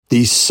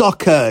The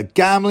Soccer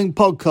Gambling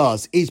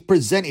Podcast is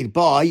presented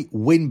by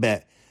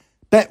WynnBET.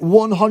 Bet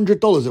 $100 at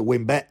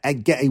WynnBET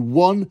and get a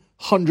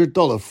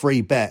 $100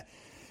 free bet.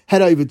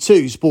 Head over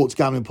to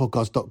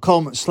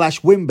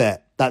sportsgamblingpodcast.com/WynnBET.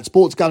 That's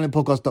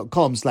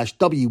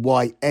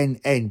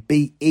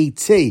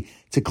sportsgamblingpodcast.com/WYNNBET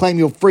to claim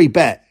your free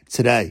bet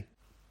today.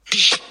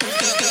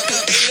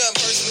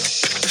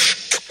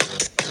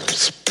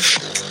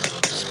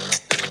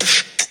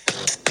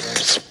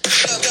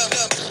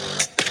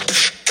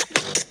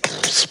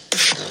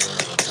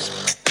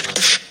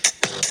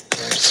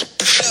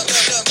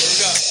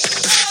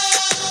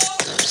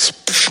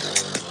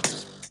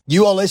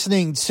 You are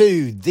listening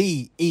to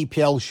the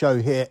EPL show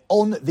here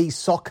on the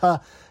Soccer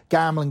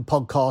Gambling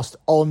Podcast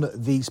on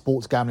the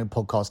Sports Gambling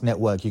Podcast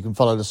Network. You can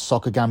follow the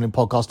Soccer Gambling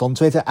Podcast on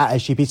Twitter at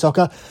SGP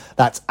Soccer.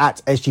 That's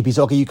at SGP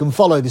Soccer. You can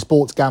follow the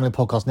Sports Gambling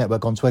Podcast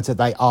Network on Twitter.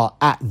 They are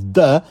at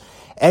the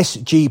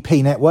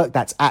SGP Network.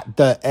 That's at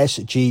the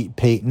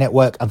SGP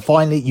Network. And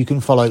finally, you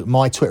can follow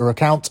my Twitter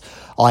account.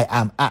 I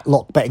am at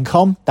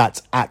LockBettingCom.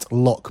 That's at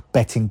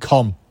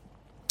LockBettingCom.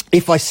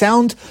 If I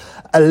sound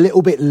a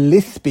little bit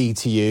lispy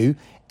to you,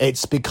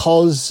 it's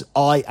because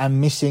I am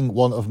missing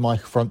one of my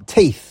front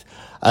teeth.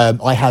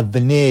 I have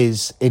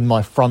veneers in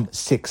my front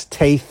 6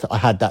 teeth. I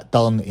had that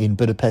done in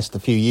Budapest a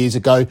few years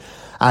ago,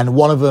 and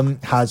one of them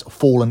has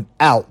fallen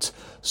out.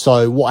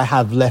 So what I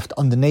have left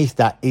underneath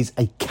that is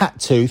a cat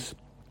tooth,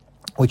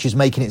 which is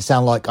making it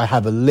sound like I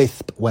have a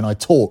lisp when I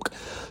talk.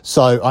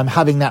 So I'm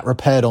having that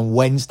repaired on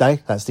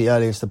Wednesday. That's the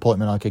earliest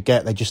appointment I could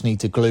get. They just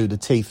need to glue the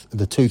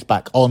tooth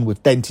back on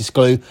with dentist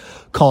glue.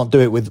 Can't do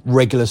it with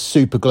regular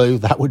super glue.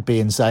 That would be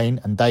insane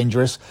and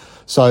dangerous.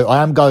 So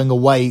I am going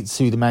away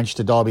to the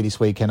Manchester Derby this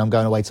weekend. I'm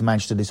going away to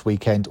Manchester this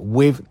weekend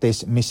with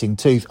this missing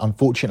tooth,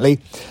 unfortunately.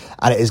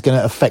 And it is going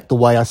to affect the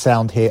way I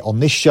sound here on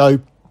this show,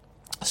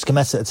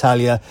 Scommessa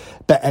Italia,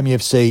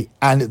 BetMUFC,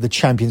 and the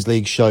Champions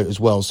League show as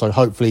well. So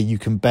hopefully you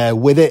can bear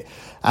with it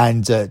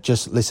and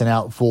just listen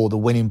out for the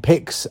winning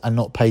picks and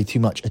not pay too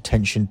much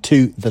attention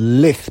to the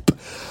lisp.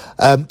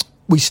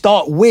 We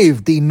start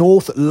with the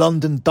North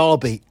London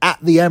Derby at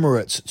the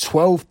Emirates,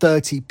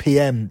 12:30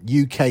 p.m.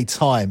 UK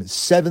time,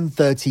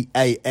 7:30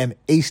 a.m.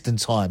 Eastern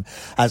time,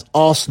 as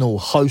Arsenal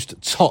host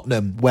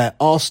Tottenham, where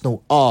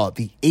Arsenal are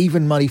the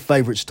even money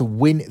favourites to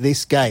win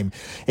this game.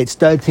 It's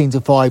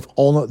 13-5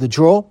 on the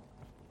draw,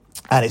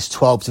 and it's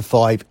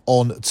 12-5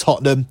 on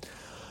Tottenham.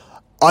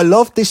 I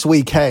love this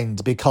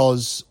weekend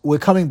because we're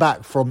coming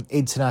back from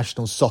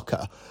international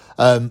soccer.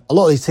 A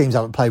lot of these teams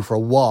haven't played for a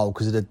while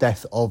because of the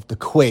death of the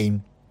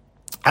Queen.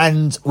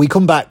 And we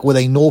come back with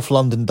a North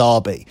London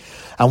derby.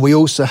 And we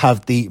also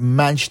have the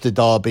Manchester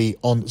derby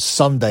on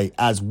Sunday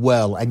as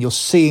well. And you're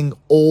seeing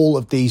all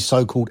of these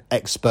so-called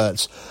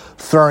experts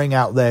throwing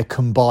out their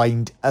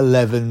combined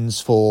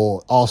 11s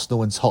for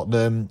Arsenal and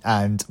Tottenham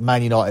and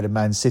Man United and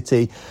Man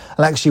City.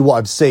 And actually what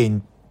I've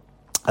seen,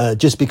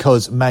 just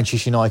because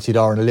Manchester United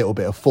are in a little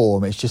bit of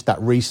form, it's just that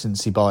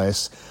recency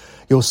bias.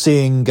 You're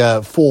seeing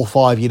 4 or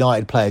 5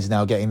 United players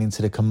now getting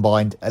into the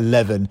combined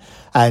 11,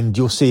 and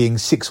you're seeing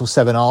 6 or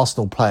 7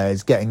 Arsenal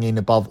players getting in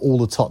above all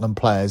the Tottenham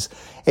players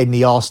in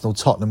the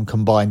Arsenal-Tottenham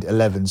combined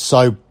 11.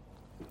 So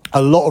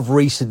a lot of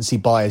recency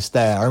bias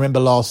there. I remember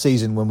last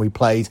season when we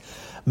played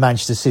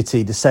Manchester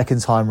City the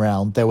second time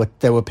round, there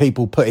were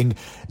people putting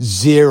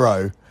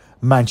 0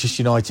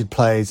 Manchester United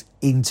players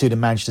into the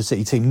Manchester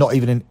City team. Not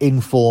even an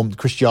informed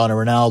Cristiano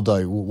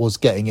Ronaldo was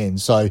getting in.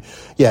 So,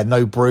 yeah,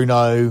 no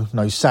Bruno,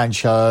 no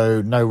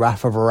Sancho, no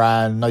Rafa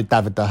Varane, no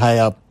David De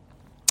Gea.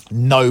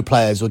 No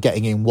players were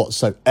getting in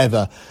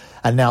whatsoever.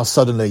 And now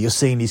suddenly you're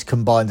seeing these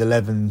combined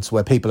 11s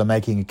where people are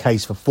making a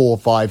case for 4 or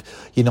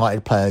 5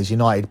 United players,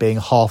 United being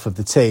half of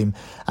the team.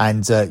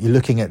 And you're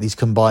looking at these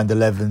combined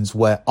 11s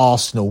where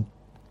Arsenal,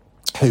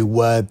 who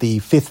were the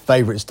 5th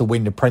favourites to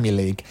win the Premier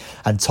League,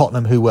 and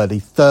Tottenham, who were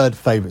the 3rd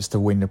favourites to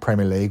win the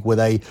Premier League, with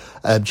a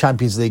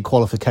Champions League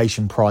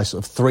qualification price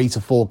of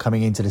 3-4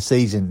 coming into the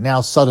season.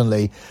 Now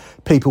suddenly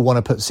people want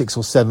to put 6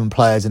 or 7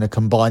 players in a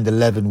combined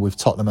 11 with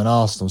Tottenham and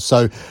Arsenal.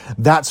 So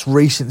that's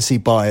recency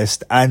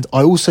biased, and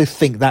I also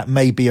think that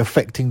may be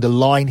affecting the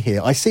line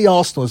here. I see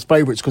Arsenal as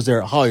favourites because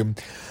they're at home,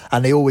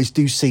 and they always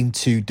do seem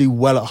to do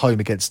well at home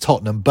against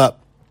Tottenham, but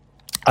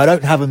I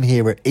don't have them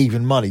here at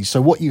even money. So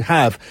what you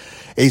have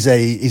is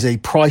a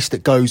price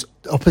that goes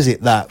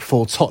opposite that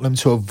for Tottenham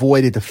to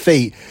avoid a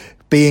defeat,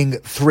 being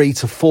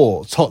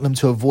 3-4. Tottenham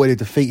to avoid a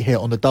defeat here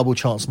on the double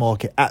chance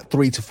market at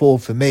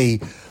 3-4 for me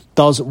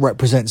does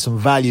represent some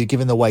value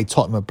given the way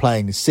Tottenham are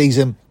playing this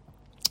season.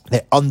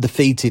 They're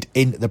undefeated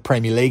in the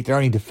Premier League. Their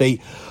only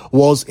defeat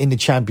was in the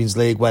Champions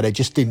League, where they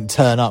just didn't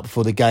turn up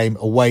for the game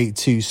away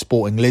to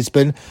Sporting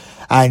Lisbon.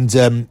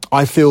 And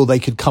I feel they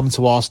could come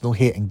to Arsenal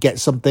here and get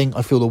something.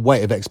 I feel the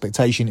weight of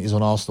expectation is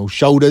on Arsenal's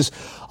shoulders.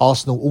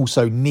 Arsenal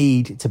also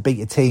need to beat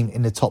a team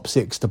in the top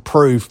 6 to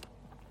prove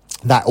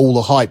that all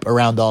the hype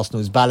around Arsenal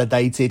is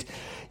validated.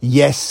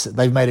 Yes,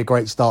 they've made a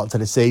great start to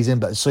the season,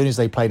 but as soon as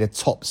they played a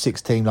top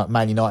 6 team like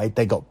Man United,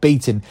 they got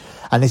beaten.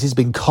 And this has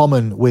been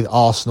common with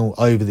Arsenal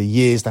over the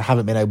years. They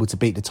haven't been able to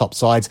beat the top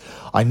sides.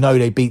 I know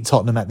they beat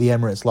Tottenham at the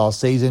Emirates last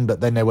season,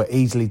 but then they were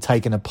easily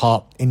taken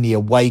apart in the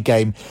away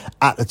game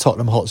at the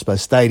Tottenham Hotspur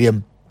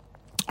Stadium.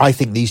 I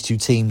think these two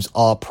teams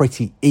are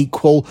pretty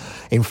equal.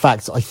 In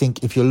fact, I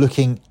think if you're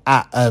looking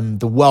at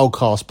the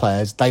world-class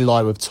players, they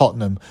lie with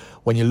Tottenham.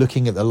 When you're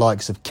looking at the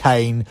likes of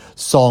Kane,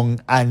 Song,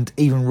 and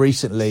even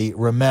recently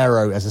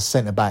Romero as a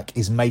centre-back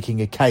is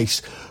making a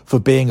case for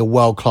being a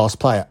world-class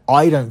player.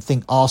 I don't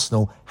think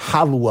Arsenal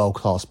have a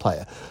world-class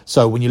player.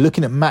 So when you're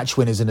looking at match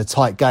winners in a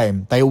tight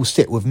game, they all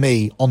sit with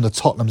me on the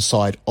Tottenham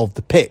side of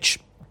the pitch.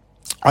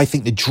 I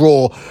think the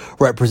draw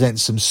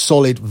represents some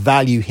solid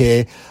value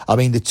here. I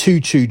mean, the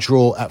 2-2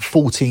 draw at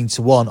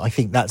 14-1, I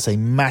think that's a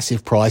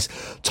massive price.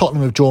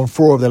 Tottenham have drawn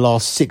 4 of their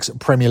last 6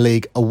 Premier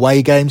League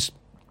away games.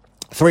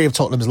 3 of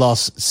Tottenham's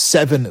last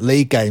 7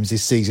 league games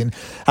this season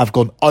have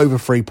gone over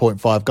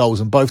 3.5 goals,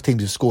 and both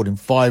teams have scored in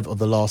 5 of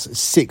the last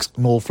 6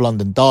 North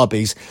London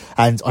derbies.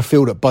 And I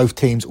feel that both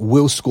teams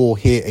will score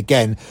here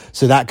again,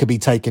 so that could be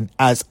taken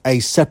as a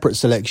separate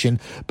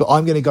selection. But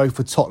I'm going to go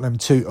for Tottenham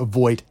to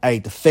avoid a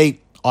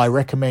defeat. I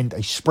recommend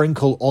a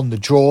sprinkle on the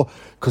draw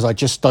because I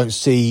just don't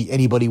see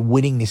anybody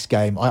winning this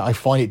game. I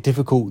find it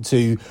difficult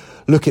to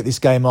look at this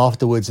game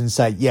afterwards and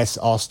say, yes,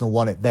 Arsenal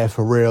won it, they're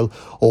for real.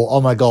 Or,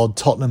 oh my God,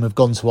 Tottenham have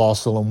gone to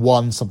Arsenal and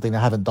won, something they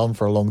haven't done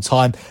for a long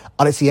time.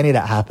 I don't see any of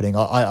that happening.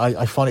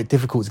 I find it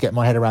difficult to get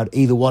my head around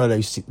either one of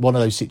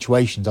those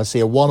situations. I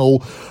see a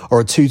 1-1 or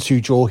a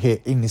 2-2 draw here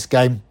in this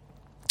game.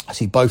 I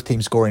see both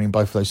teams scoring in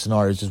both of those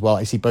scenarios as well.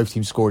 I see both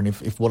teams scoring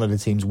if one of the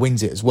teams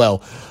wins it as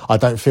well. I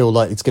don't feel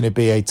like it's going to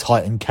be a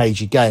tight and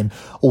cagey game.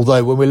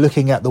 Although when we're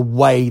looking at the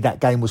way that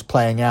game was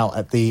playing out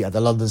at the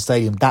London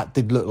Stadium, that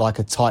did look like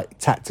a tight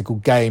tactical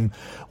game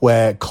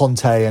where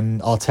Conte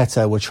and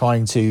Arteta were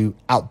trying to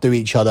outdo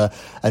each other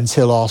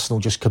until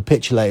Arsenal just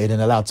capitulated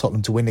and allowed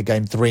Tottenham to win the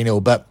game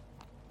 3-0. But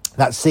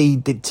that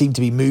seed did seem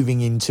to be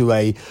moving into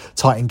a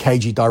tight and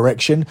cagey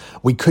direction.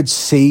 We could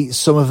see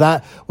some of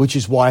that, which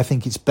is why I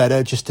think it's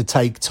better just to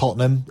take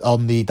Tottenham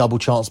on the double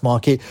chance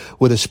market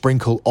with a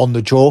sprinkle on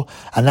the draw.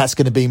 And that's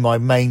going to be my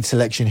main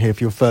selection here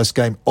for your first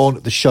game on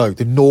the show.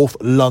 The North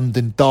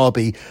London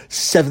Derby,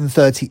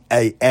 7:30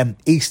 a.m.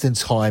 Eastern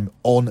Time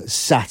on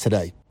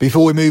Saturday.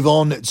 Before we move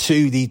on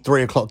to the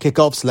 3 o'clock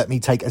kickoffs, let me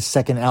take a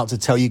second out to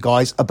tell you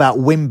guys about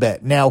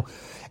WynnBET. Now,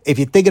 if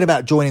you're thinking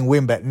about joining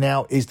WynnBET,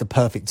 now is the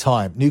perfect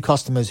time. New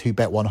customers who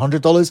bet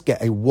 $100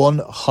 get a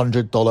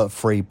 $100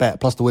 free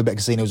bet. Plus, the WynnBET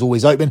Casino is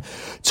always open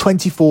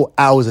 24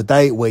 hours a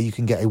day, where you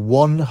can get a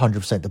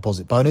 100%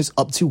 deposit bonus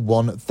up to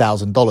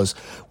 $1,000.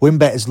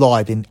 WynnBET is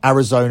live in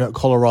Arizona,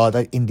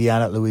 Colorado,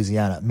 Indiana,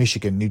 Louisiana,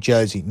 Michigan, New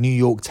Jersey, New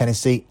York,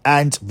 Tennessee,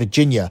 and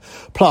Virginia.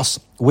 Plus,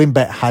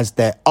 WynnBET has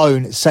their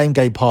own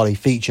same-game parlay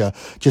feature.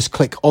 Just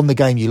click on the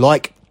game you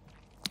like,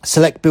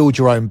 select build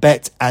your own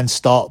bet, and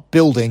start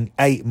building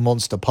a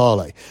monster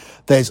parlay.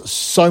 There's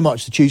so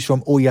much to choose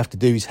from. All you have to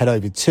do is head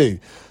over to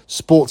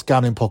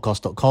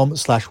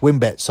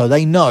sportsgamblingpodcast.com/WynnBET so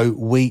they know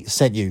we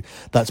sent you.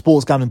 That's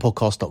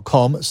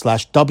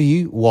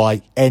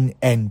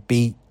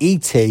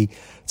sportsgamblingpodcast.com/WYNNBET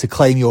to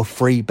claim your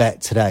free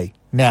bet today.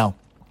 Now,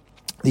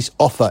 this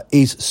offer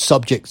is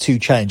subject to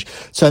change.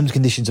 Terms and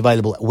conditions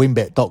available at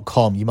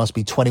wynnbet.com. You must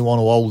be 21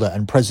 or older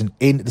and present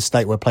in the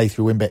state where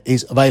playthrough WynnBET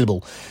is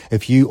available.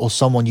 If you or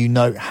someone you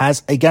know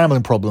has a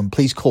gambling problem,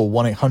 please call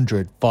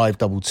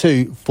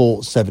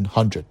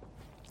 1-800-522-4700.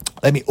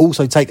 Let me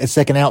also take a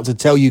second out to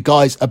tell you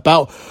guys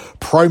about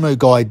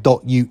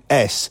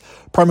promoguide.us.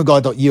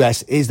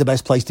 Promoguide.us is the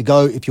best place to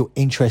go if you're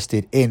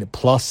interested in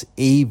plus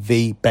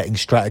EV betting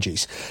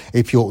strategies.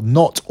 If you're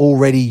not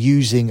already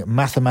using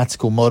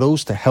mathematical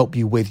models to help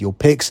you with your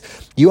picks,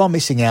 you are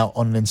missing out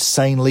on an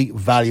insanely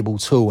valuable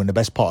tool. And the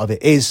best part of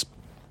it is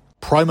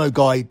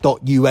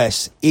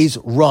Promoguide.us is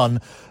run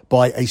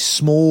by a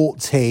small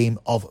team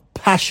of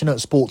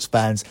passionate sports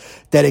fans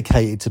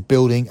dedicated to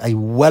building a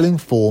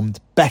well-informed,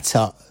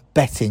 better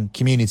betting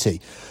community.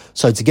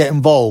 So to get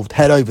involved,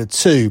 head over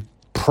to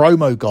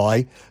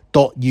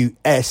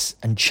promoguide.us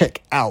and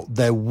check out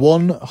their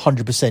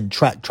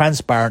 100%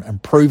 transparent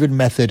and proven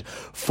method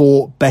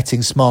for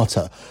betting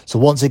smarter. So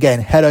once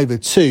again, head over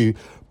to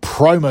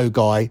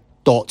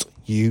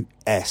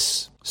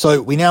promoguide.us.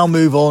 So we now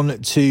move on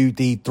to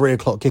the 3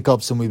 o'clock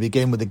kickoffs, and we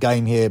begin with the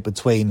game here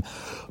between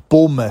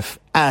Bournemouth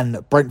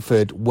and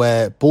Brentford,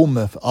 where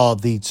Bournemouth are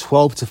the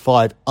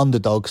 12-5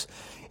 underdogs.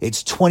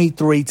 It's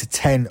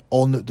 23-10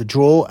 on the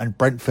draw, and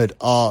Brentford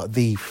are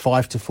the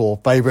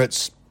 5-4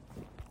 favourites.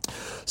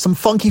 Some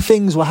funky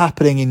things were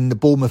happening in the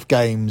Bournemouth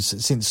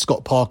games since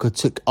Scott Parker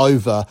took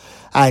over,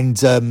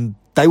 and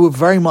they were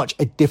very much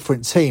a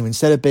different team.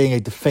 Instead of being a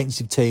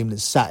defensive team that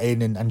sat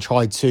in and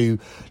tried to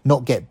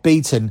not get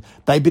beaten,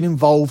 they've been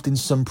involved in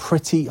some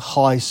pretty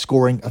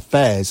high-scoring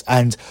affairs,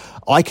 and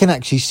I can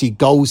actually see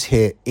goals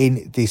here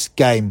in this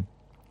game.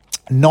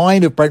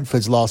 9 of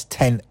Brentford's last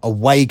 10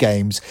 away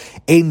games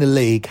in the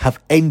league have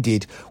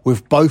ended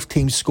with both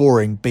teams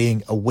scoring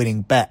being a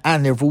winning bet.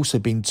 And there have also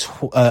been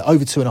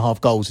over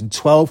 2.5 goals in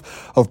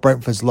 12 of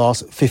Brentford's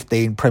last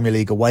 15 Premier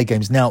League away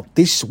games. Now,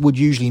 this would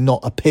usually not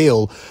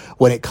appeal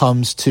when it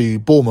comes to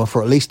Bournemouth,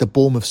 or at least the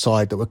Bournemouth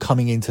side that were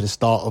coming into the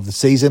start of the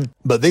season.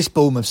 But this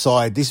Bournemouth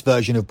side, this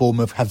version of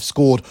Bournemouth, have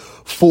scored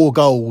 4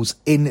 goals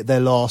in their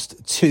last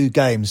 2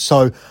 games.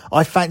 So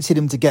I fancied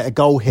them to get a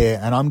goal here,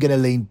 and I'm going to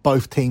lean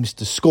both teams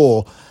to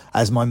score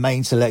as my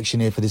main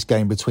selection here for this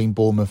game between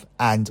Bournemouth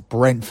and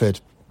Brentford.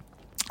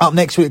 Up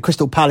next, we're at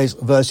Crystal Palace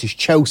versus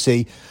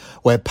Chelsea,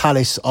 where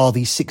Palace are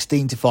the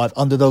 16-5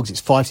 underdogs.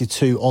 It's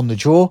 5-2 on the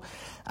draw,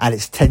 and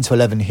it's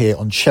 10-11 here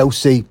on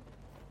Chelsea.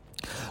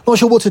 Not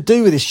sure what to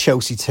do with this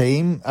Chelsea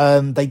team.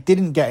 They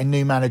didn't get a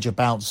new manager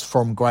bounce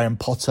from Graham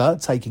Potter,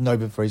 taking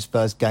over for his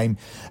first game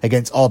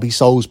against RB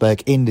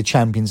Salzburg in the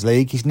Champions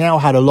League. He's now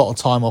had a lot of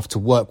time off to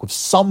work with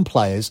some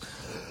players,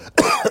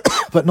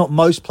 but not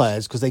most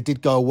players, because they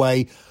did go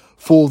away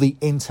for the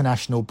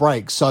international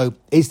break. So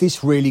is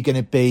this really going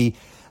to be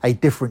a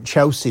different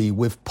Chelsea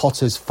with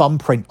Potter's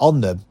thumbprint on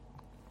them?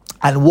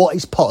 And what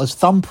is Potter's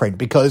thumbprint?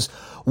 Because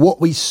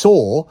what we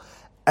saw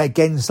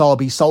against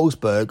RB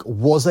Salzburg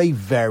was a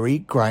very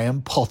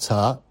Graham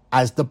Potter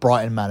as the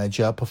Brighton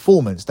manager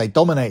performance. They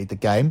dominated the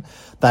game.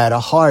 They had a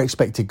higher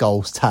expected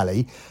goals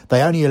tally.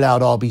 They only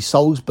allowed RB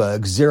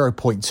Salzburg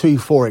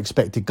 0.24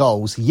 expected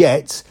goals,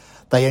 yet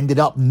they ended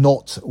up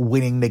not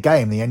winning the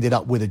game. They ended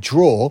up with a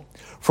draw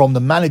from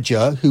the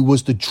manager who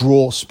was the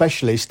draw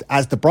specialist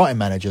as the Brighton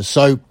manager.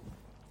 So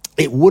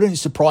it wouldn't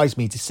surprise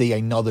me to see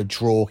another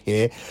draw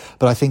here.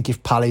 But I think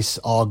if Palace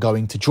are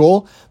going to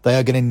draw, they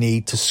are going to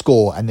need to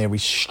score. And there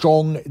is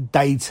strong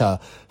data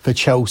for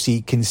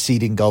Chelsea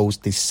conceding goals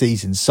this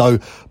season. So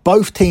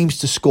both teams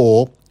to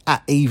score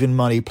at even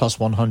money plus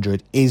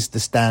 100 is the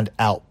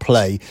standout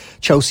play.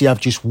 Chelsea have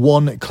just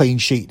 1 clean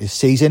sheet this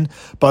season.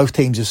 Both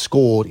teams have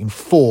scored in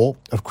 4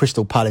 of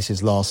Crystal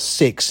Palace's last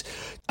 6.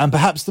 And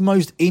perhaps the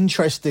most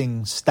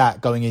interesting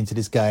stat going into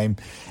this game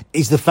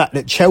is the fact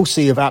that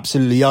Chelsea have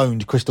absolutely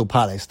owned Crystal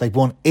Palace. They've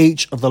won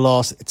each of the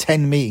last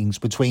 10 meetings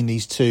between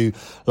these 2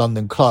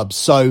 London clubs.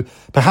 So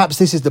perhaps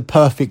this is the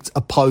perfect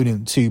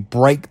opponent to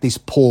break this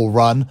poor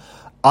run.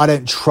 I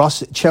don't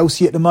trust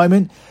Chelsea at the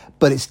moment,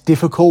 but it's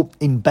difficult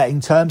in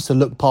betting terms to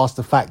look past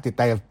the fact that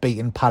they have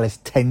beaten Palace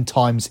 10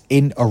 times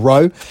in a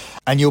row.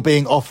 And you're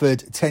being offered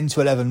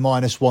 10-11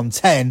 minus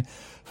 110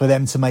 for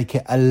them to make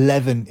it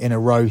 11 in a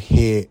row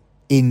here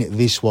in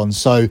this one.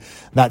 So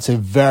that's a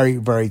very,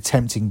 very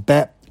tempting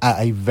bet at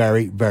a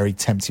very, very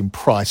tempting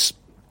price.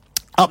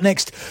 Up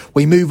next,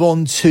 we move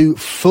on to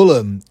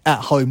Fulham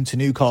at home to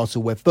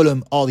Newcastle, where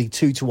Fulham are the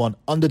 2-1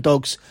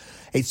 underdogs.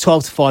 It's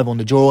 12-5 on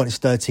the draw, and it's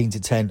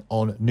 13-10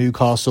 on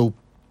Newcastle.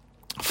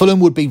 Fulham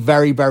would be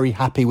very, very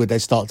happy with their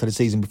start to the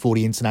season before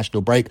the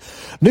international break.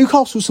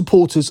 Newcastle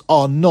supporters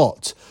are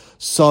not.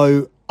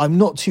 So I'm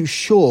not too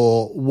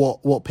sure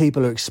what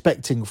people are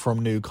expecting from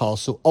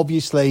Newcastle.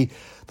 Obviously,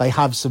 they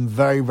have some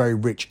very, very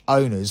rich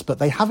owners, but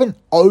they haven't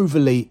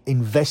overly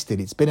invested.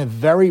 It's been a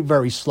very,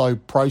 very slow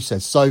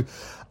process. So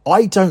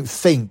I don't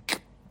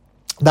think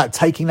that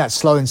taking that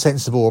slow and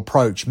sensible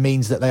approach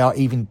means that they are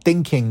even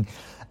thinking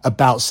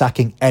about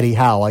sacking Eddie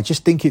Howe. I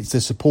just think it's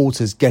the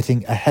supporters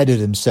getting ahead of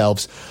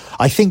themselves.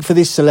 I think for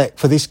this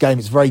game,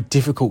 it's very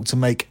difficult to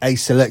make a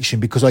selection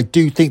because I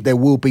do think there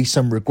will be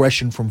some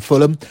regression from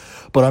Fulham,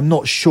 but I'm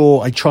not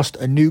sure I trust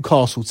a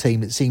Newcastle team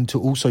that seem to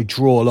also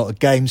draw a lot of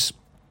games.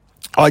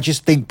 I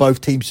just think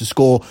both teams to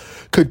score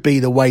could be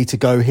the way to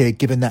go here,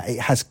 given that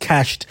it has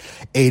cashed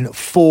in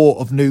 4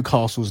 of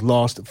Newcastle's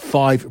last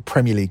 5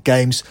 Premier League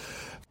games.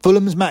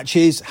 Fulham's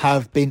matches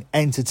have been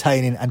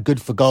entertaining and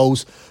good for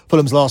goals.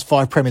 Fulham's last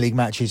 5 Premier League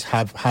matches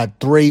have had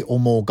 3 or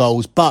more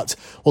goals. But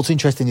what's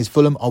interesting is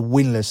Fulham are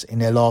winless in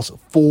their last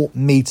 4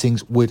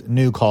 meetings with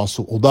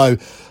Newcastle, although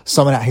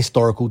some of that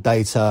historical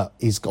data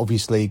is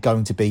obviously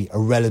going to be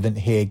irrelevant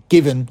here,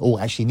 given,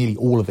 or actually nearly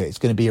all of it is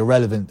going to be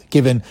irrelevant,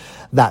 given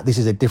that this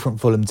is a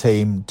different Fulham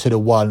team to the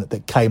one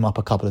that came up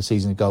a couple of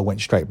seasons ago, went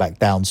straight back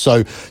down. So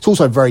it's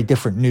also a very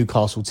different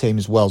Newcastle team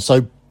as well.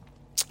 So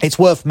it's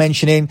worth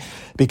mentioning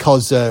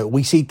because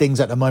we see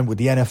things at the moment with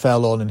the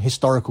NFL on, and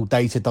historical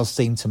data does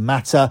seem to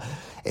matter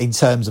in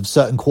terms of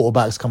certain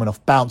quarterbacks coming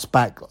off bounce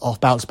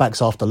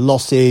backs after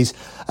losses,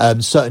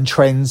 certain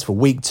trends for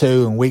week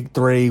 2 and week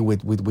 3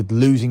 with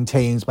losing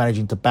teams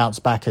managing to bounce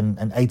back and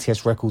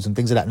ATS records and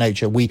things of that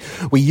nature. We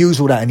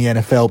use all that in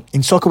the NFL.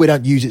 In soccer, we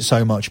don't use it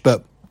so much,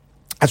 but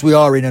as we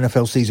are in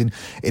NFL season,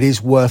 it is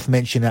worth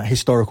mentioning that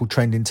historical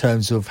trend in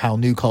terms of how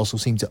Newcastle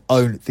seem to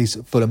own this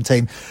Fulham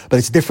team. But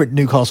it's a different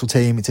Newcastle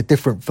team. It's a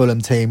different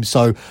Fulham team.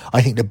 So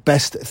I think the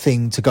best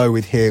thing to go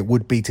with here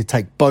would be to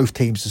take both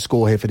teams to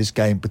score here for this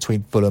game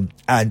between Fulham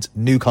and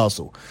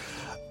Newcastle.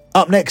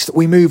 Up next,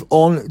 we move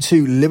on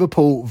to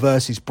Liverpool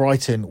versus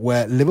Brighton,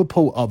 where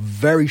Liverpool are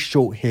very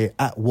short here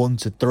at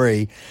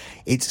 1-3.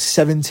 It's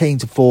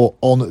 17-4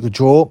 on the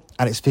draw,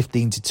 and it's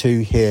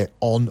 15-2 here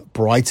on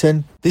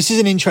Brighton. This is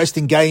an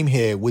interesting game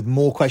here with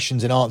more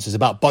questions and answers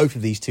about both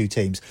of these two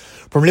teams.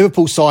 From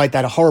Liverpool's side, they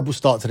had a horrible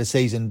start to the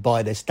season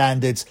by their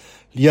standards.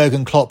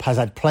 Jurgen Klopp has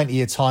had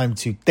plenty of time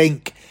to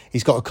think.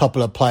 He's got a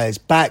couple of players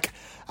back,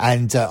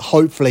 and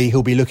hopefully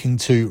he'll be looking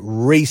to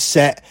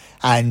reset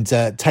and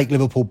take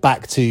Liverpool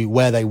back to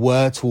where they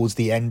were towards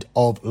the end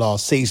of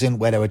last season,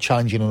 where they were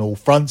challenging on all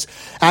fronts.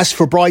 As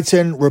for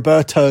Brighton,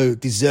 Roberto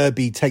De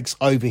Zerbi takes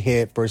over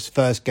here for his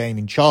first game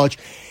in charge.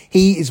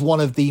 He is one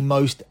of the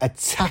most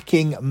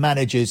attacking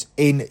managers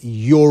in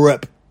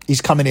Europe.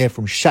 He's coming here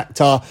from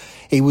Shakhtar.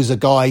 He was a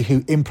guy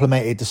who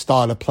implemented the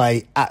style of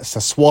play at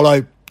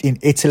Sassuolo in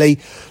Italy.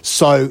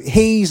 So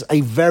he's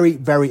a very,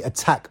 very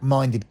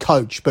attack-minded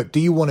coach. But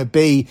do you want to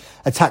be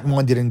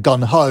attack-minded and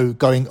gun-ho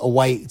going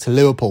away to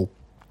Liverpool?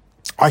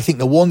 I think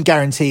the one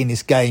guarantee in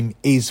this game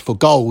is for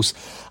goals.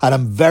 And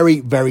I'm very,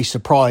 very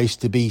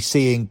surprised to be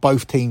seeing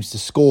both teams to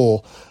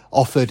score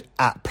offered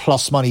at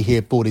plus money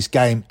here for this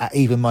game at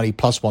even money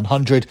plus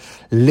 100.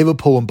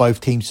 Liverpool and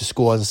both teams to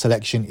score as a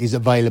selection is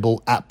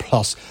available at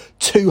plus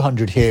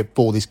 200 here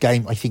for this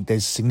game. I think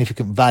there's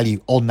significant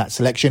value on that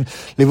selection.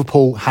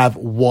 Liverpool have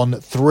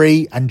won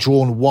 3 and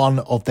drawn 1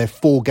 of their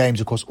 4 games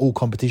across all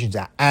competitions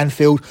at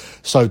Anfield.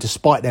 So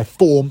despite their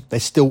form, they're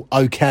still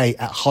okay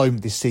at home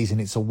this season.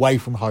 It's away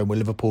from home where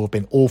Liverpool have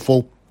been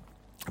awful.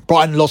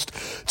 Brighton lost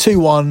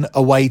 2-1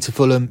 away to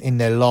Fulham in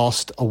their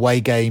last away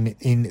game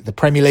in the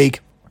Premier League.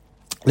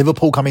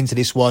 Liverpool come into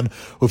this one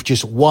with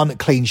just 1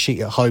 clean sheet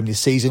at home this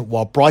season,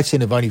 while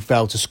Brighton have only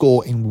failed to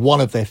score in 1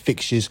 of their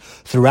fixtures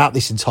throughout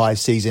this entire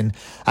season.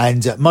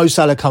 And Mo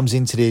Salah comes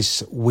into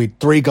this with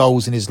 3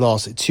 goals in his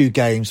last 2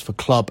 games for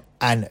club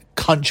and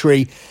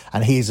country,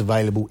 and he is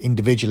available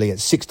individually at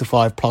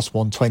 6-5 plus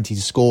 120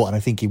 to score, and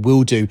I think he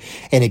will do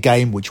in a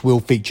game which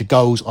will feature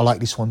goals. I like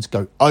this one to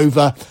go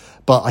over,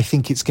 but I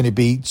think it's going to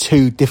be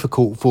too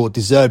difficult for De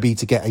Zerbi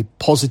to get a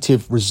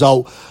positive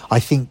result. I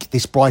think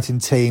this Brighton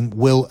team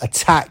will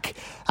attack,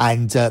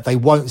 and they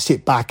won't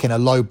sit back in a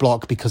low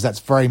block because that's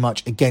very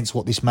much against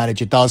what this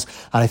manager does.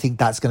 And I think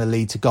that's going to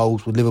lead to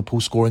goals, with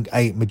Liverpool scoring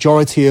a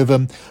majority of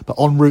them. But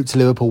en route to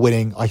Liverpool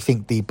winning, I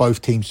think the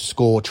both teams to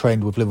score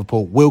trend with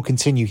Liverpool will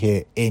continue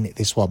here in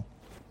this one.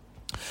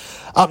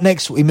 Up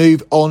next, we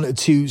move on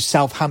to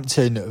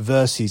Southampton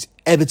versus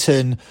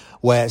Everton,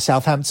 where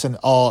Southampton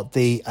are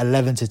the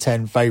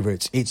 11-10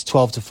 favourites. It's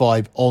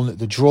 12-5 on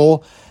the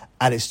draw,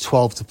 and it's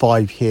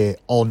 12-5 here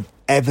on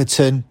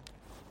Everton.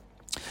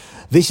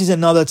 This is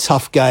another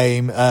tough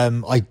game.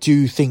 I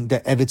do think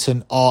that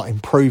Everton are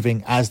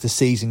improving as the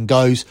season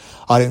goes.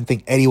 I don't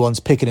think anyone's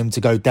picking them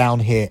to go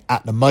down here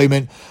at the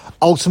moment.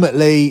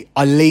 Ultimately,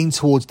 I lean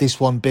towards this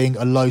one being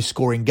a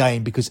low-scoring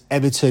game because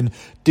Everton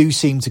do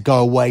seem to go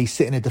away,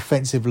 sit in a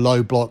defensive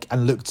low block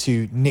and look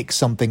to nick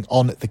something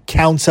on the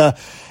counter.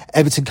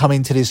 Everton come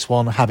into this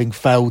one having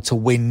failed to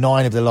win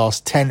 9 of the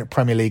last 10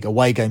 Premier League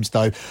away games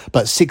though,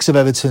 but 6 of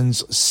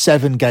Everton's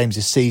 7 games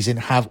this season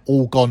have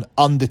all gone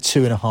under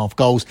 2.5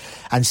 goals,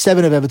 and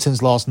 7 of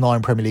Everton's last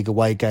 9 Premier League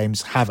away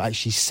games have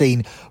actually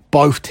seen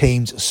both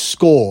teams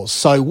score.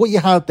 So what you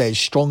have there is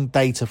strong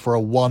data for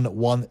a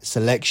 1-1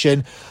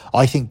 selection.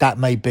 I think that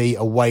may be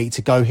a way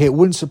to go here. It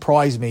wouldn't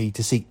surprise me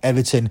to see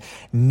Everton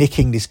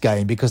nicking this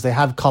game because they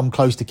have come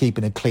close to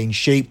keeping a clean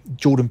sheet.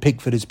 Jordan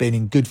Pickford has been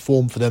in good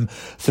form for them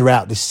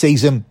throughout this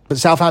season. But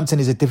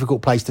Southampton is a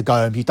difficult place to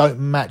go. If you don't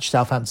match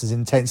Southampton's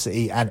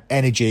intensity and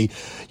energy,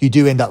 you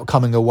do end up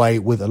coming away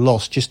with a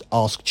loss. Just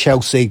ask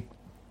Chelsea.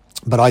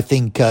 But I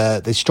think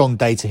there's strong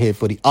data here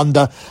for the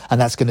under, and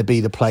that's going to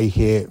be the play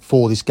here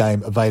for this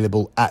game,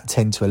 available at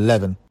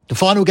 10-11. The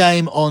final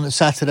game on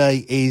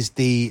Saturday is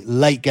the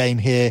late game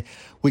here,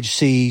 which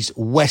sees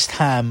West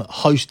Ham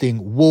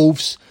hosting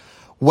Wolves.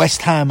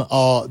 West Ham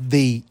are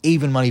the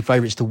even money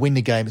favourites to win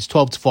the game. It's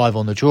 12-5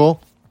 on the draw,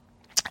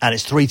 and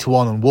it's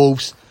 3-1 on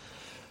Wolves.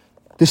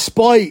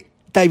 Despite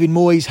David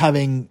Moyes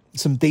having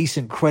some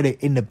decent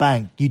credit in the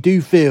bank, you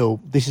do feel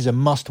this is a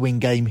must-win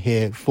game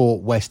here for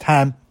West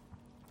Ham.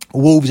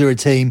 Wolves are a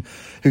team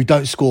who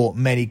don't score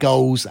many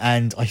goals,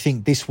 and I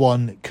think this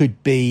one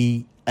could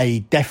be a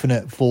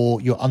definite for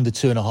your under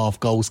 2.5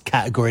 goals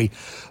category.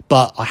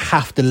 But I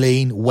have to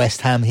lean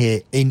West Ham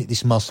here in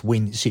this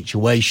must-win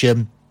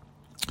situation.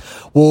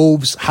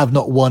 Wolves have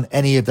not won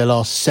any of their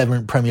last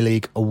 7 Premier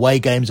League away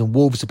games, and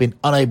Wolves have been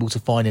unable to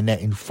find a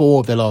net in 4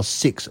 of their last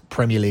 6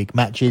 Premier League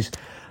matches.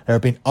 There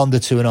have been under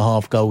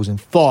 2.5 goals in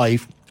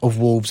 5 of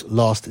Wolves'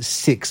 last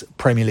 6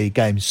 Premier League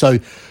games. So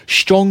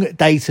strong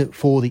data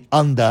for the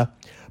under,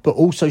 but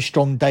also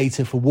strong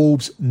data for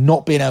Wolves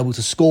not being able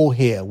to score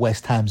here at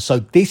West Ham. So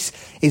this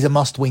is a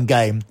must-win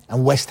game,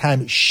 and West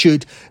Ham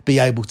should be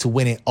able to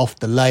win it off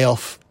the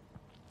layoff.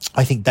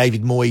 I think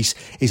David Moyes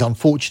is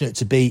unfortunate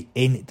to be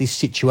in this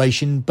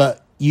situation,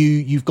 but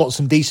you've got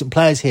some decent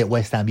players here at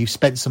West Ham. You've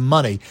spent some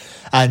money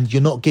and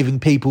you're not giving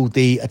people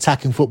the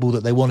attacking football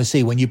that they want to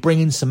see. When you bring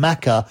in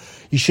Samaka,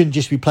 you shouldn't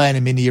just be playing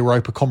him in the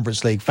Europa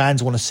Conference League.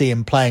 Fans want to see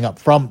him playing up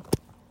front.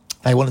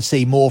 They want to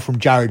see more from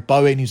Jared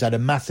Bowen, who's had a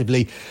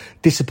massively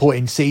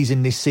disappointing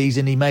season this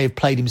season. He may have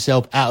played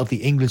himself out of the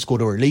England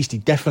squad, or at least he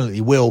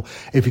definitely will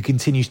if he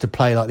continues to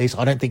play like this.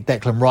 I don't think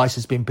Declan Rice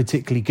has been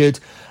particularly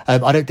good.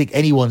 I don't think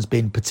anyone's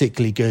been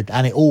particularly good.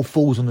 And it all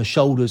falls on the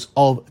shoulders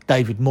of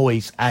David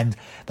Moyes. And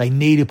they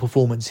need a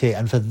performance here.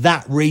 And for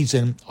that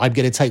reason, I'm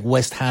going to take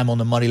West Ham on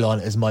the money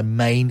line as my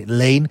main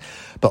lean.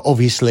 But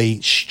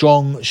obviously,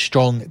 strong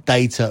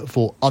data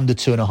for under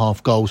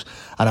 2.5 goals.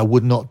 And I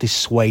would not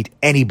dissuade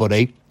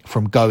anybody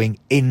from going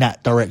in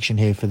that direction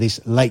here for this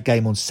late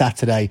game on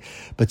Saturday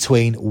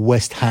between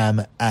West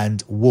Ham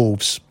and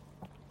Wolves.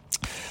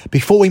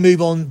 Before we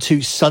move on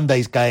to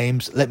Sunday's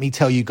games, let me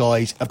tell you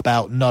guys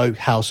about No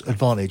House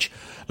Advantage.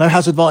 No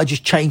House Advantage is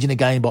changing the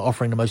game by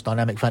offering the most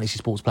dynamic fantasy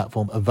sports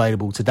platform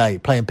available today.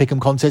 Play and pick 'em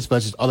contests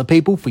versus other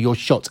people for your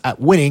shots at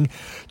winning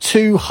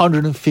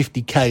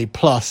 250k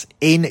plus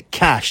in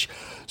cash.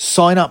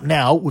 Sign up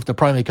now with the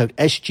promo code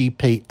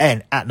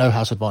SGPN at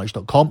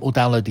nohouseadvantage.com or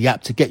download the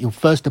app to get your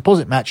first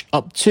deposit match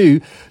up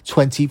to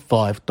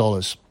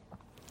 $25.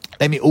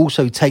 Let me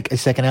also take a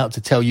second out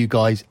to tell you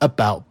guys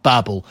about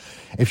Babbel.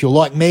 If you're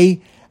like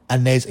me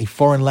and there's a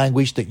foreign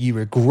language that you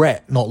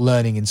regret not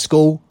learning in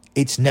school,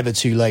 it's never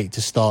too late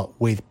to start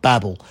with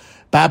Babbel.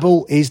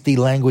 Babbel is the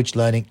language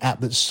learning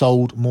app that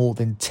sold more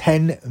than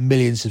 10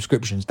 million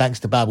subscriptions. Thanks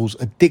to Babbel's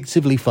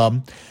addictively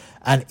fun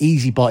and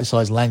easy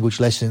bite-sized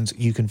language lessons,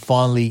 you can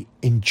finally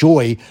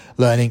enjoy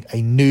learning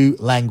a new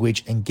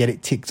language and get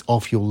it ticked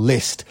off your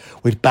list.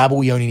 With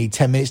Babbel, you only need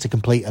 10 minutes to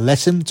complete a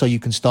lesson, so you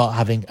can start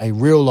having a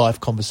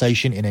real-life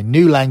conversation in a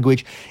new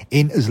language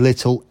in as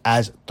little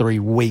as 3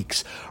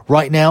 weeks.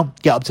 Right now,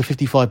 get up to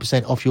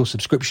 55% off your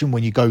subscription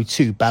when you go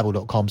to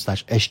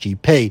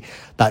babbel.com/SGP.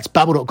 That's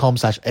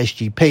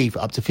babbel.com/SGP for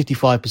up to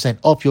 55%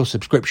 off your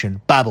subscription.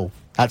 Babbel,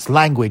 that's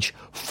language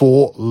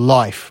for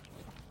life.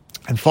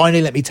 And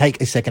finally, let me take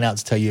a second out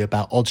to tell you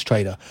about Odds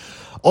Trader.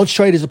 Odds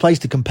Trader is a place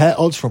to compare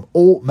odds from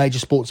all major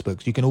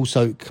sportsbooks. You can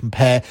also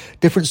compare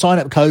different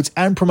sign-up codes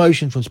and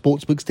promotions from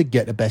sportsbooks to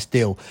get the best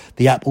deal.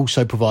 The app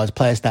also provides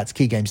player stats,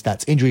 key game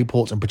stats, injury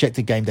reports, and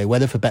projected game day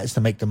weather for bettors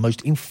to make the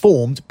most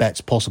informed bets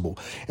possible.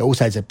 It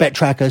also has a bet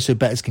tracker so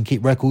bettors can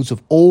keep records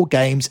of all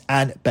games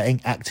and betting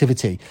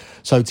activity.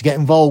 So to get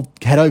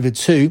involved, head over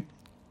to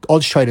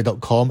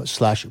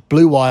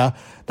oddstrader.com/bluewire.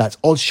 That's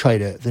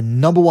OddsTrader, the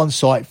number one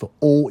site for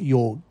all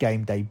your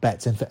game day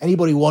bets. And for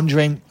anybody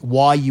wondering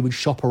why you would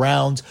shop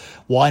around,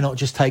 why not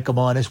just take a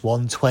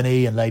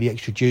 -120 and lay the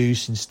extra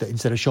juice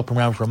instead of shopping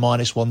around for a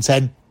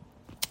 -110?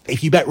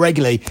 If you bet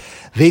regularly,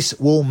 this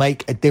will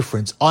make a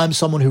difference. I'm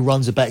someone who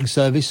runs a betting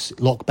service,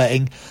 Lock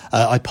Betting.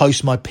 I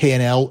post my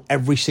P&L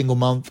every single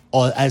month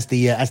as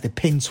the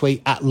pin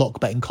tweet at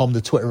lockbetting.com,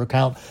 the Twitter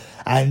account.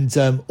 And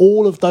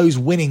all of those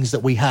winnings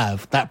that we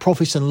have, that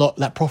profit and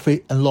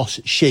loss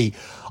sheet,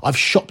 I've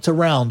shopped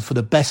around for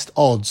the best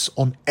odds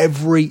on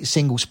every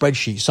single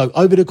spreadsheet. So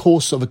over the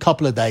course of a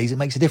couple of days, it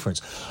makes a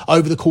difference.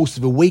 Over the course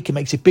of a week, it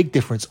makes a big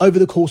difference. Over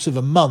the course of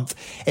a month,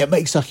 it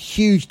makes a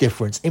huge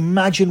difference.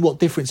 Imagine what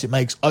difference it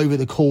makes over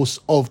the course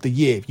of the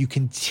year if you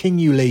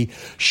continually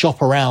shop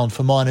around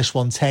for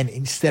 -110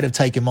 instead of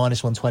taking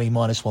 -120,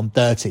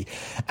 -130.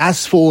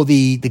 As for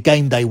the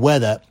game day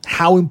weather,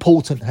 how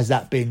important has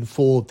that been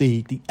for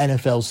the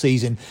NFL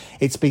season?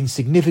 It's been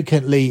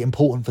significantly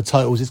important for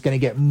totals. It's going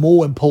to get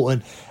more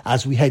important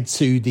as we head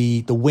to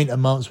the winter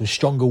months with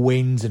stronger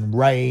winds and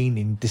rain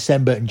in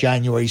December and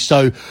January.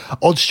 So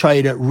Odds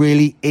Trader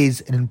really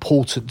is an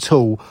important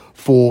tool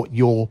for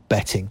your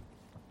betting.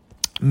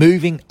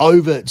 Moving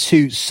over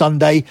to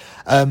Sunday,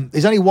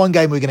 there's only one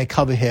game we're going to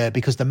cover here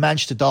because the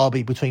Manchester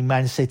derby between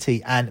Man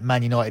City and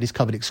Man United is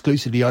covered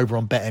exclusively over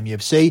on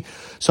BetMUFC.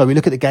 So we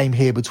look at the game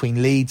here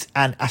between Leeds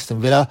and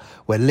Aston Villa,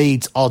 where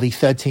Leeds are the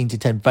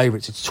 13-10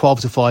 favourites. It's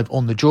 12-5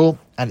 on the draw,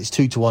 and it's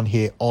 2-1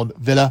 here on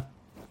Villa.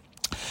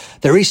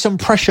 There is some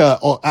pressure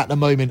at the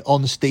moment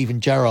on Steven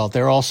Gerrard.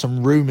 There are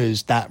some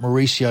rumours that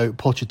Mauricio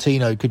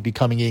Pochettino could be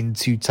coming in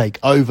to take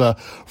over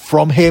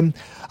from him.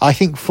 I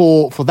think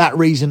for that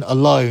reason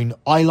alone,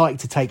 I like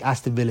to take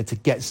Aston Villa to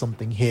get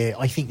something here.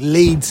 I think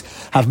Leeds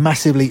have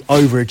massively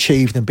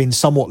overachieved and been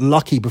somewhat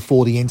lucky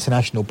before the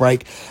international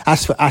break.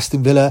 As for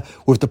Aston Villa,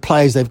 with the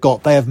players they've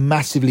got, they have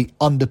massively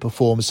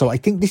underperformed. So I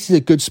think this is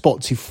a good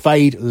spot to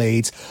fade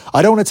Leeds.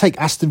 I don't want to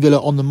take Aston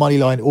Villa on the money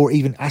line or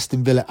even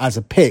Aston Villa as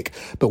a pick.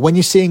 But when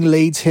you're seeing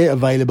Leeds here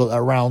available at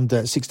around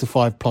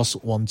 6-5 plus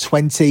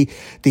 120,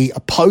 the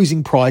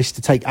opposing price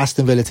to take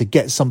Aston Villa to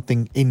get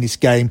something in this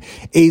game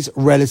is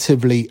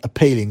relatively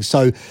appealing.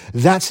 So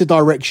that's the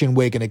direction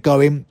we're going to go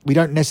in. We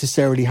don't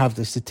necessarily have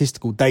the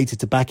statistical data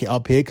to back it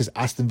up here because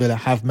Aston Villa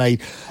have made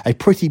a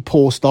pretty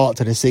poor start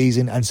to the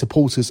season and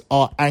supporters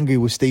are angry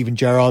with Steven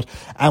Gerrard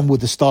and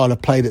with the style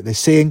of play that they're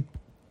seeing.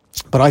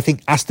 But I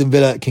think Aston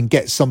Villa can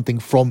get something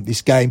from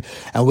this game,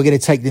 and we're going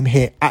to take them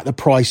here at the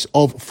price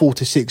of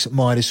 4-6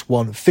 minus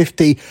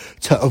 150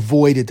 to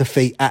avoid a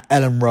defeat at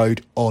Ellen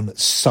Road on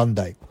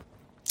Sunday.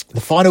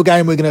 The final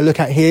game we're going to look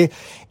at here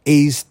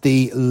is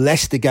the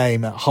Leicester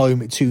game at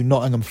home to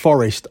Nottingham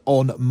Forest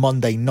on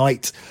Monday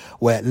night,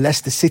 where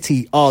Leicester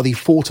City are the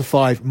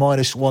 4-5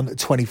 minus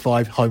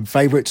 125 home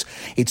favourites.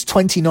 It's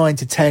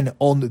 29-10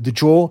 on the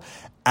draw,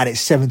 and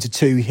it's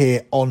 7-2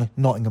 here on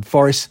Nottingham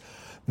Forest.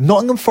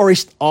 Nottingham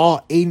Forest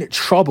are in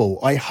trouble.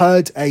 I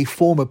heard a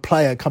former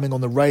player coming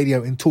on the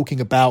radio and talking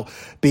about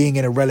being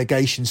in a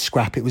relegation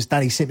scrap. It was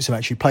Danny Simpson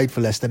actually played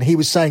for Leicester, and he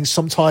was saying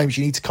sometimes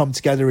you need to come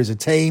together as a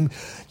team,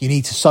 you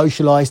need to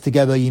socialise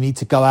together, you need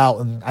to go out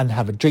and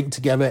have a drink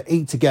together,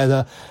 eat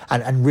together,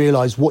 and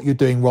realise what you're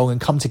doing wrong and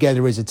come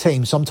together as a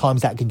team.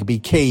 Sometimes that can be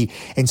key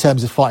in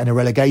terms of fighting a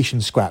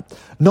relegation scrap.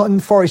 Nottingham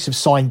Forest have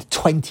signed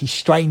 20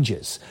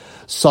 strangers.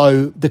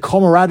 So the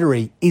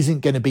camaraderie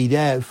isn't going to be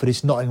there for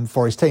this Nottingham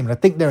Forest team. And I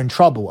think they're in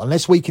trouble.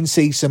 Unless we can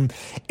see some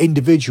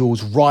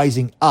individuals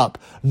rising up,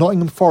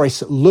 Nottingham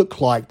Forest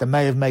look like they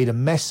may have made a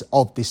mess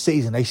of this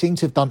season. They seem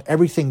to have done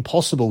everything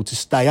possible to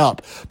stay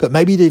up, but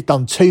maybe they've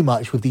done too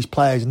much with these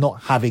players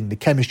not having the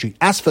chemistry.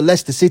 As for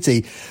Leicester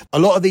City, a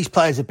lot of these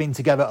players have been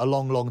together a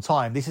long, long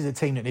time. This is a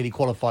team that nearly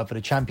qualified for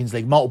the Champions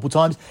League multiple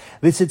times.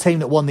 This is a team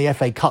that won the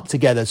FA Cup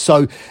together.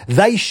 So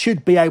they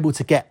should be able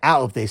to get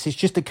out of this. It's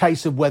just a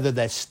case of whether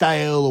they're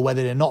stale or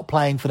whether they're not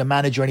playing for the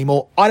manager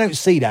anymore. I don't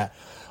see that.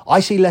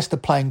 I see Leicester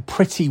playing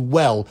pretty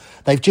well.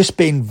 They've just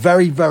been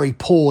very, very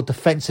poor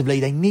defensively.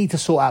 They need to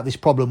sort out this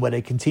problem where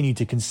they continue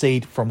to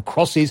concede from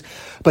crosses.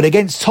 But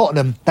against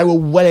Tottenham, they were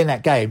well in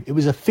that game. It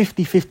was a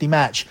 50-50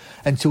 match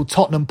until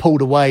Tottenham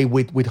pulled away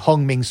with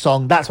Heung-min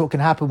Son. That's what can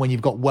happen when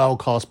you've got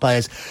world-class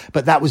players.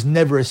 But that was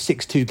never a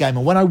 6-2 game.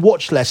 And when I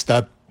watch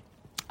Leicester,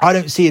 I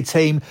don't see a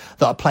team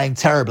that are playing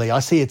terribly.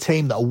 I see a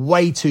team that are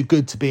way too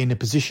good to be in the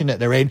position that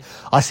they're in.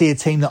 I see a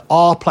team that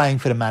are playing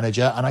for the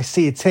manager, and I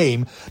see a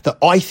team that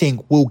I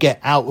think will get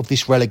out of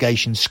this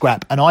relegation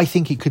scrap. And I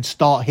think it could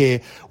start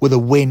here with a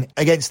win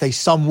against a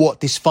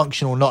somewhat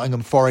dysfunctional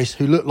Nottingham Forest,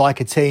 who look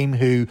like a team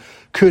who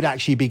could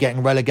actually be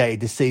getting relegated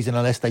this season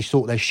unless they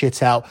sort their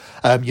shit out.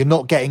 You're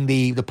not getting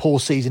the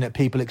poor season that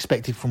people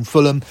expected from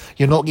Fulham.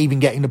 You're not even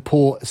getting the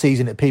poor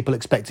season that people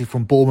expected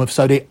from Bournemouth.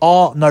 So there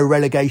are no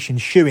relegation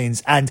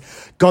shoo-ins. And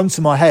gun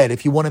to my head,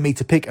 if you wanted me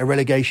to pick a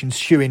relegation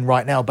shoo-in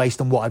right now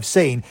based on what I've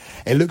seen,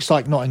 it looks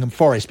like Nottingham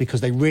Forest,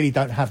 because they really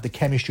don't have the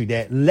chemistry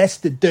there.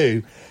 Leicester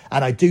do,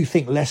 and I do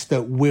think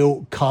Leicester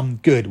will come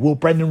good. Will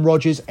Brendan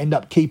Rodgers end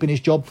up keeping his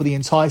job for the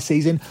entire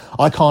season?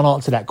 I can't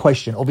answer that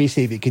question.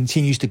 Obviously, if it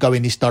continues to go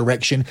in this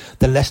direction,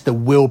 then Leicester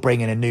will bring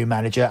in a new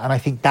manager, and I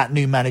think that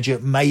new manager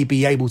may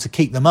be able to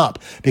keep them up,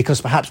 because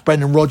perhaps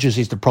Brendan Rodgers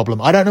is the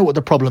problem. I don't know what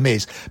the problem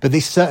is, but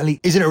this certainly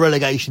isn't a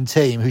relegation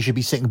team who should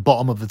be sitting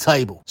bottom of the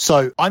table.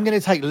 So I'm going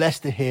to take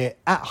Leicester here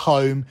at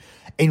home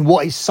in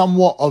what is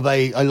somewhat of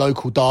a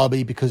local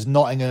derby, because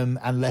Nottingham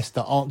and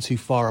Leicester aren't too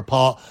far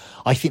apart.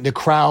 I think the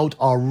crowd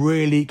are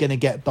really going to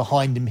get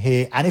behind them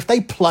here. And if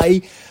they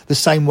play the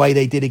same way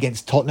they did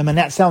against Tottenham, and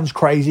that sounds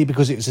crazy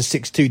because it was a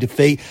 6-2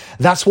 defeat,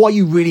 that's why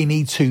you really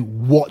need to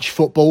watch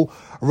football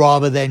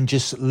rather than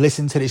just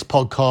listen to this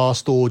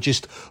podcast or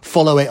just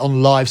follow it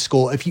on live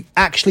score. If you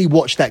actually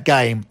watch that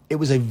game, it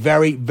was a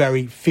very,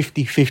 very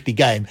 50-50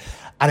 game.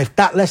 And if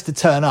that Leicester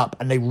turn up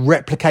and they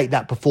replicate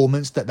that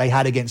performance that they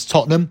had against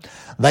Tottenham,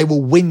 they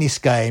will win this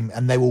game,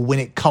 and they will win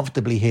it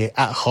comfortably here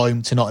at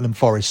home to Nottingham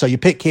Forest. So your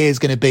pick here is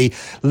going to be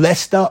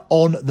Leicester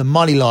on the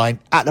money line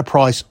at the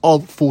price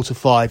of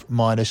 4-5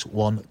 minus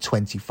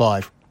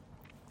 125.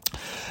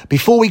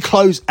 Before we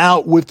close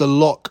out with the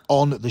lock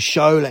on the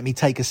show, let me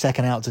take a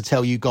second out to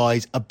tell you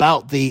guys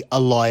about the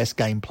Elias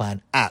Game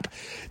Plan app.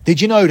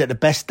 Did you know that the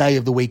best day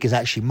of the week is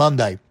actually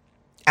Monday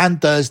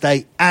and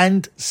Thursday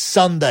and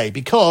Sunday?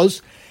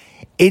 Because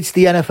it's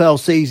the NFL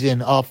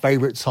season, our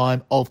favourite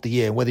time of the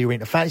year. Whether you're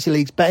into fantasy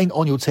leagues, betting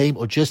on your team,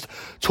 or just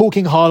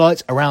talking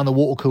highlights around the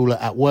water cooler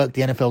at work,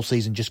 the NFL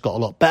season just got a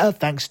lot better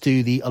thanks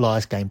to the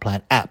Elias Game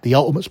Plan app, the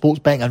ultimate sports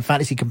betting and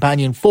fantasy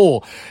companion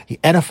for the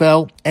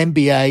NFL,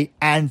 NBA,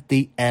 and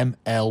the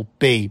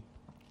MLB.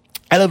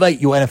 Elevate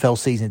your NFL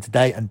season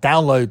today and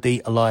download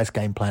the Elias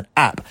Game Plan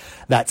app.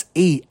 That's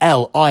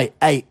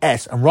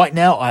ELIAS. And right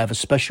now, I have a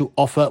special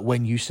offer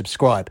when you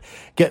subscribe.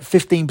 Get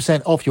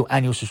 15% off your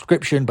annual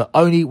subscription, but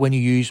only when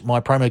you use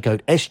my promo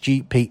code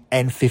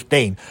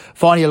SGPN15.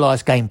 Find the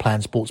Elias Game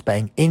Plan sports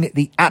betting in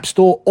the App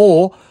Store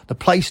or the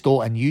Play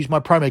Store and use my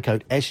promo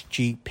code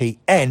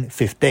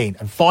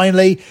SGPN15. And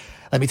finally,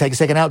 let me take a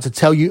second out to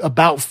tell you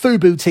about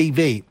Fubo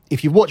TV.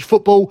 If you watch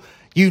football,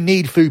 you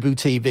need Fubo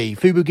TV.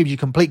 Fubo gives you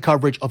complete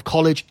coverage of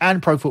college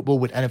and pro football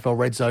with NFL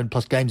Red Zone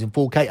plus games in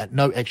 4K at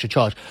no extra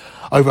charge.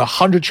 Over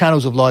 100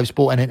 channels of live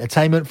sport and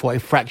entertainment for a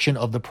fraction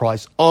of the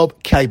price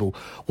of cable.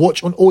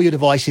 Watch on all your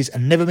devices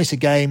and never miss a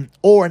game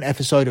or an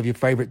episode of your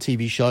favorite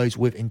TV shows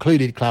with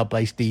included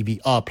cloud-based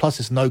DVR. Plus,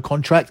 there's no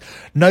contract,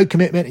 no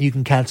commitment, and you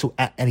can cancel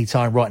at any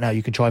time. Right now,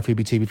 you can try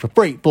Fubo TV for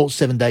free for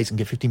 7 days and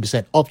get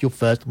 15% off your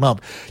first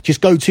month.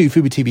 Just go to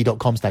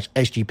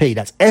FuboTV.com/SGP.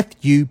 That's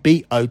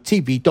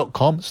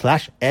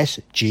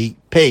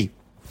FUBOTV.com/SGP.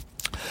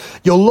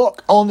 Your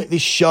lock on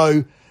this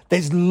show.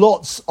 There's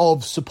lots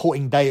of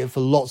supporting data for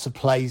lots of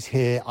plays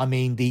here. I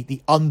mean,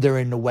 the under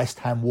in the West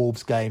Ham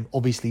Wolves game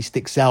obviously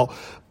sticks out,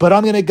 but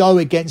I'm going to go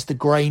against the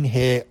grain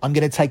here. I'm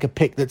going to take a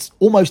pick that's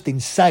almost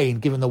insane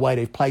given the way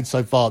they've played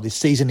so far this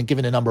season and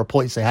given the number of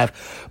points they have.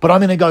 But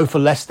I'm going to go for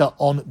Leicester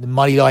on the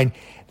money line.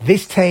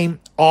 This team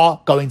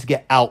are going to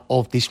get out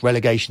of this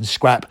relegation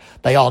scrap.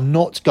 They are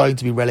not going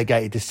to be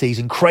relegated this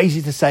season.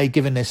 Crazy to say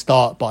given their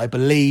start, but I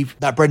believe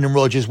that Brendan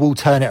Rodgers will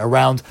turn it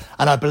around.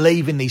 And I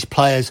believe in these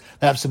players.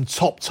 They have some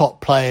top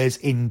players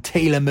in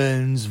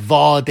Tielemans,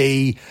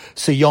 Vardy,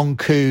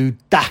 Soyuncu,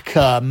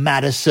 Daka,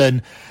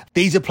 Maddison.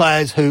 These are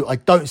players who I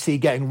don't see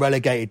getting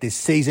relegated this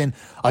season.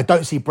 I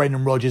don't see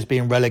Brendan Rodgers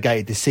being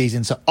relegated this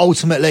season. So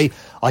ultimately,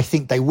 I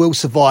think they will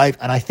survive.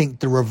 And I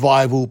think the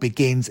revival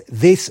begins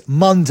this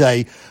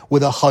Monday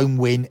with a home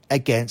win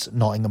against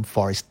Nottingham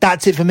Forest.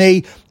 That's it for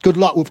me. Good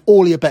luck with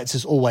all your bets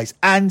as always.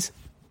 And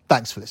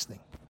thanks for listening.